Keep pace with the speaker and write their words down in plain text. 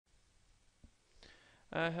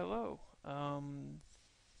Hello.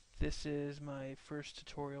 This is my first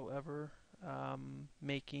tutorial ever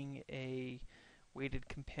making a weighted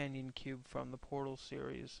companion cube from the Portal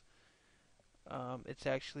series. It's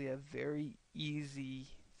actually a very easy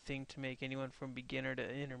thing to make. Anyone from beginner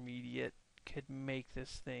to intermediate could make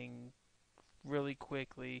this thing really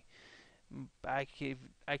quickly. I can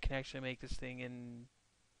actually make this thing in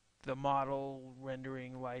the model,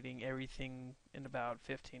 rendering, lighting, everything in about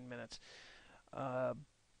 15 minutes. Uh,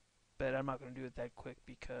 but I'm not going to do it that quick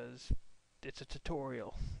because it's a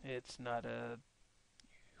tutorial. It's not a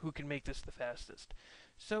who can make this the fastest.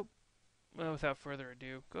 So, without further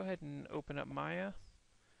ado, go ahead and open up Maya.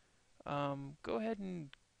 Go ahead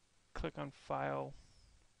and click on File,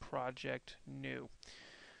 Project, New.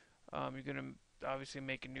 You're going to obviously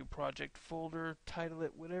make a new project folder, title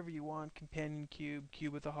it whatever you want, Companion Cube,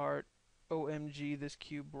 Cube with a Heart, OMG, this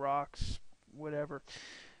cube rocks, whatever.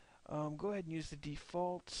 Go ahead and use the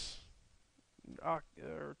defaults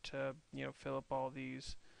or to fill up all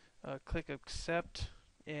these. Click accept,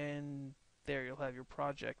 and there you'll have your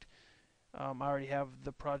project. I already have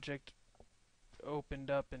the project opened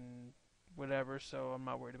up and whatever, so I'm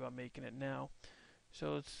not worried about making it now.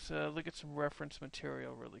 So let's look at some reference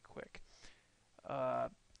material really quick.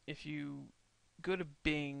 If you go to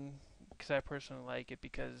Bing, because I personally like it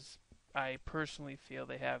because I personally feel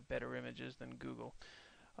they have better images than Google.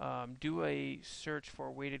 Do a search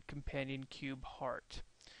for weighted companion cube heart.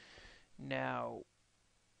 Now,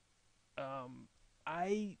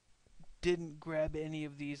 I didn't grab any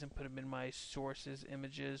of these and put them in my sources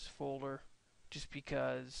images folder just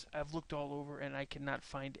because I've looked all over and I cannot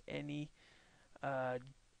find any uh,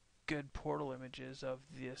 good portal images of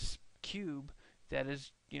this cube that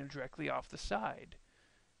is directly off the side.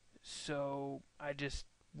 So I just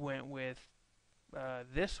went with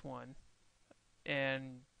this one,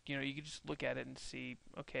 and you can just look at it and see,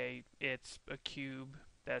 okay, it's a cube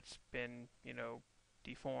that's been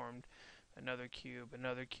deformed, another cube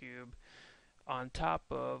on top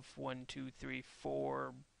of one, two, three,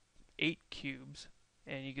 four, 8 cubes,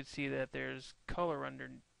 and you can see that there's color under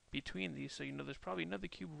between these, so there's probably another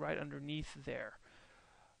cube right underneath there.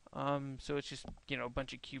 So it's just a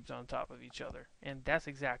bunch of cubes on top of each other, and that's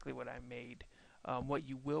exactly what I made. What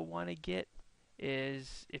you will want to get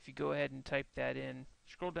is if you go ahead and type that in,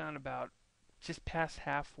 scroll down about just past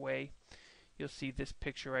halfway, you'll see this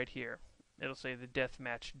picture right here. It'll say the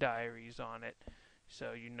Deathmatch Diaries on it,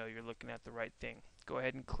 so you're looking at the right thing. Go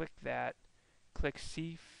ahead and click that. Click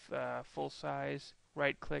See Full Size,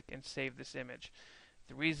 right click, and save this image.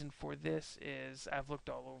 The reason for this is I've looked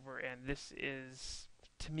all over, and this is,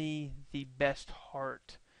 to me, the best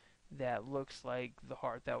heart that looks like the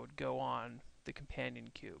heart that would go on the companion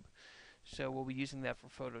cube. So we'll be using that for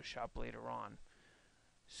Photoshop later on.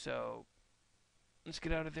 So let's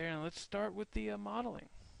get out of there and let's start with the modeling.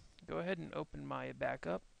 Go ahead and open Maya back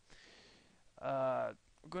up.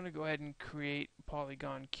 We're going to go ahead and create a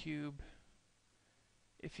polygon cube.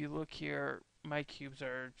 If you look here, my cubes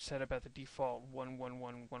are set up at the default 1, 1,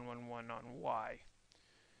 1, 1, 1, 1 on Y.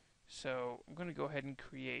 So I'm going to go ahead and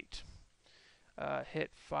create.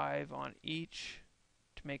 Hit 5 on each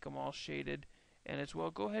to make them all shaded. And as well,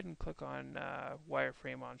 go ahead and click on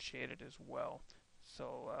wireframe on shaded as well.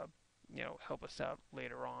 So, help us out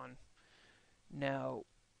later on. Now,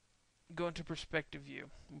 go into perspective view.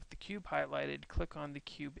 With the cube highlighted, click on the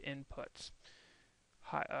cube inputs.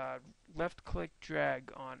 Left click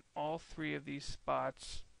drag on all 3 of these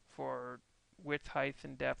spots for width, height,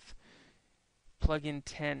 and depth. Plug in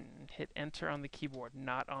 10, hit enter on the keyboard,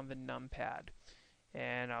 not on the numpad.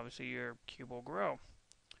 And obviously your cube will grow.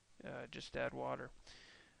 Just add water.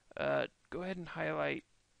 Go ahead and highlight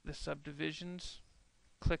the subdivisions.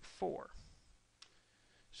 Click 4.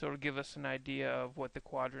 So it'll give us an idea of what the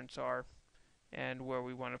quadrants are and where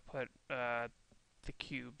we want to put the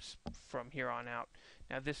cubes from here on out.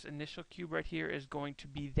 Now this initial cube right here is going to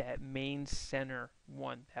be that main center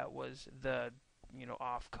one that was the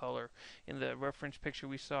off color. In the reference picture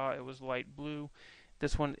we saw, it was light blue.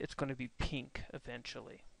 This one, it's going to be pink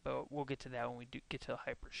eventually, but we'll get to that when we get to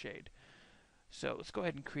Hypershade. So let's go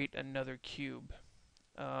ahead and create another cube.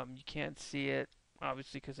 You can't see it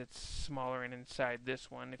obviously because it's smaller and inside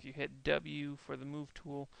this one. If you hit W for the move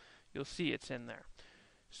tool, you'll see it's in there.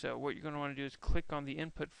 So what you're going to want to do is click on the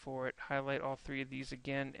input for it, highlight all 3 of these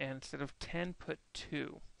again, and instead of 10, put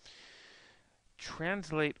 2.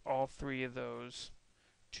 Translate all 3 of those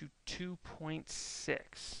to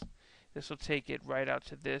 2.6. This will take it right out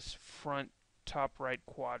to this front top right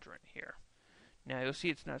quadrant here. Now you'll see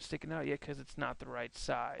it's not sticking out yet because it's not the right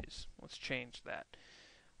size. Let's change that.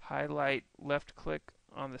 Highlight, left click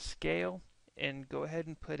on the scale, and go ahead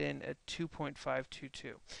and put in a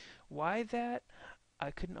 2.522. Why that?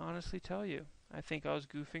 I couldn't honestly tell you. I think I was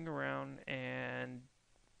goofing around and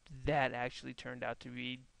that actually turned out to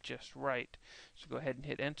be just right. So go ahead and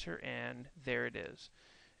hit enter and there it is.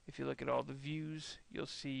 If you look at all the views, you'll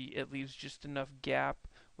see it leaves just enough gap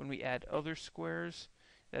when we add other squares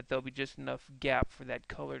that there'll be just enough gap for that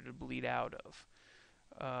color to bleed out of.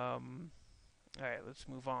 Alright, let's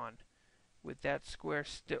move on. With that square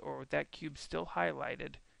or with that cube still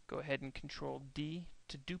highlighted, go ahead and Control D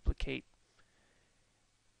to duplicate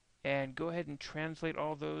and go ahead and translate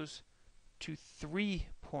all those to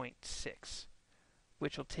 3.6,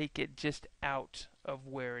 which will take it just out of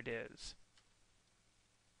where it is.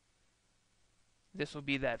 This will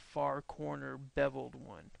be that far corner beveled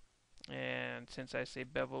one. And since I say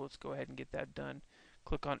bevel, let's go ahead and get that done.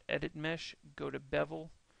 Click on Edit Mesh, go to Bevel,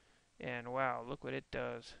 and wow, look what it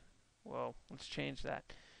does. Well, let's change that.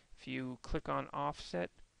 If you click on Offset,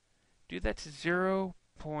 do that to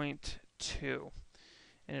 0.2,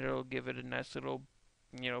 and it'll give it a nice little,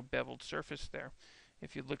 beveled surface there.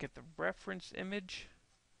 If you look at the reference image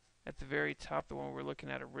at the very top, the one we're looking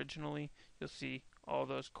at originally, you'll see all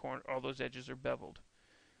those edges are beveled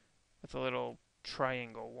with a little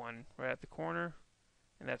triangle one right at the corner,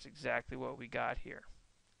 and that's exactly what we got here.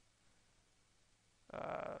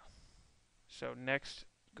 So next,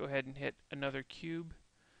 go ahead and hit another cube.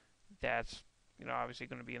 That's obviously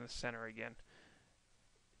going to be in the center again.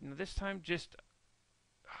 Now this time, just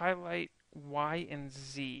highlight Y and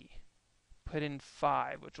Z. Put in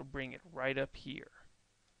 5, which will bring it right up here.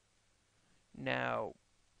 Now,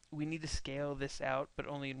 we need to scale this out, but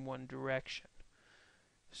only in one direction.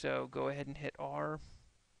 So go ahead and hit R,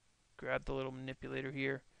 grab the little manipulator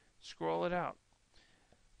here, scroll it out.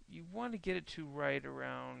 You want to get it to right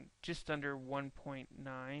around just under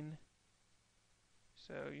 1.9.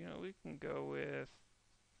 So, we can go with,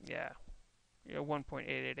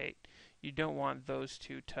 1.888. You don't want those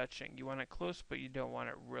two touching. You want it close, but you don't want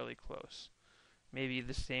it really close. Maybe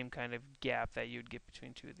the same kind of gap that you'd get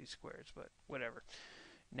between two of these squares, but whatever.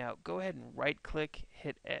 Now, go ahead and right-click,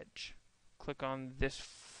 hit Edge. Click on this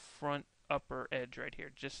front upper edge right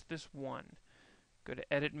here, just this one. Go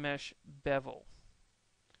to Edit Mesh, Bevel.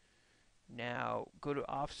 Now, go to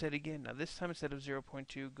Offset again. Now, this time instead of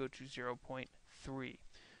 0.2, go to 0.3, which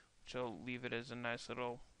will leave it as a nice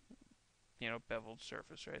little, beveled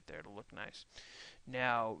surface right there to look nice.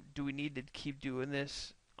 Now, do we need to keep doing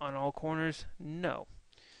this on all corners? No.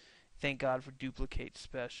 Thank God for Duplicate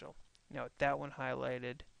Special. Now, with that one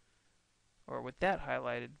highlighted, or with that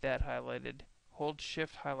highlighted, hold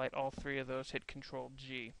Shift, highlight all three of those, hit Control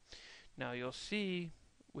G. Now, you'll see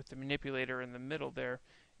with the manipulator in the middle there,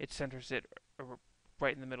 it centers it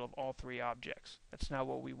right in the middle of all three objects. That's not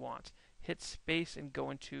what we want. Hit space and go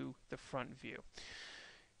into the front view.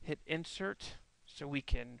 Hit Insert so we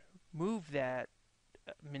can move that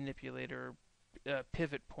manipulator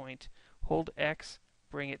pivot point. Hold X,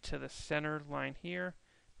 bring it to the center line here,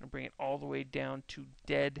 and bring it all the way down to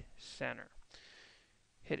dead center.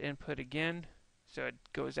 Hit Input again so it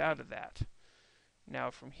goes out of that. Now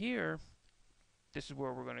from here, this is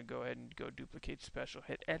where we're going to go ahead and go Duplicate Special.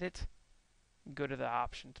 Hit Edit, and go to the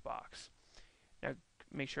Options box. Now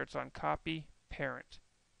make sure it's on Copy, Parent,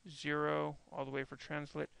 0 all the way for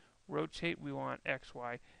Translate. Rotate, we want X,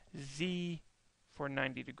 Y, Z for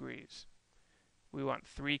 90 degrees. We want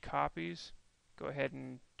 3 copies. Go ahead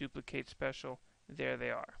and Duplicate Special. There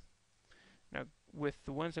they are. Now with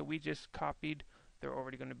the ones that we just copied, they're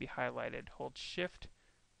already going to be highlighted. Hold Shift,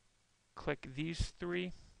 click these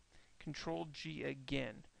 3, Control G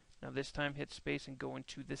again. Now this time hit space and go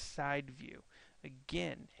into the side view.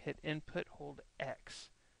 Again, hit Input, hold X.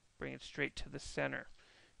 Bring it straight to the center.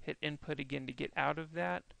 Hit Input again to get out of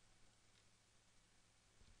that.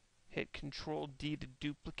 Hit Control D to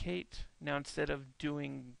duplicate. Now instead of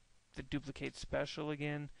doing the Duplicate Special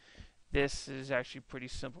again, this is actually pretty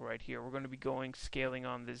simple right here. We're going to be scaling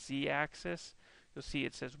on the Z axis. You'll see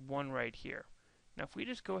it says 1 right here. Now if we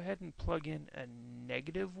just go ahead and plug in a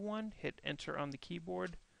 -1, hit Enter on the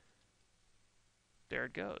keyboard, there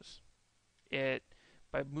it goes.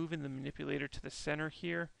 By moving the manipulator to the center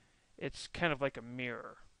here, it's kind of like a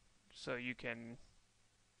mirror. So you can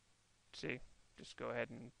see, just go ahead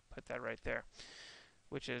and put that right there,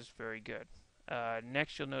 which is very good.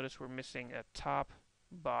 Next you'll notice we're missing a top,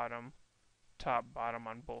 bottom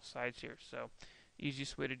on both sides here. So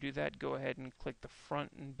easiest way to do that, go ahead and click the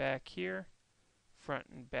front and back here,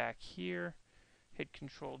 hit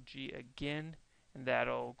Control G again, and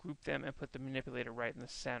that'll group them and put the manipulator right in the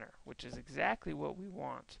center, which is exactly what we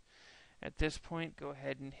want. At this point, go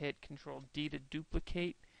ahead and hit Control D to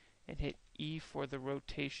duplicate, and hit E for the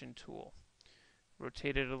rotation tool.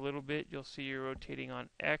 Rotate it a little bit. You'll see you're rotating on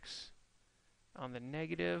X. On the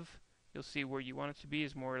negative, you'll see where you want it to be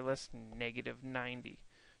is more or less negative 90.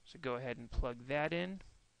 So go ahead and plug that in,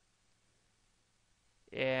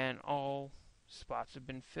 and all spots have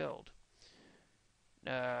been filled.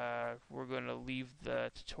 We're going to leave the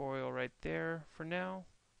tutorial right there for now.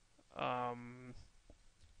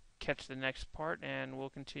 Catch the next part, and we'll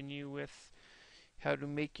continue with how to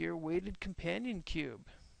make your weighted companion cube.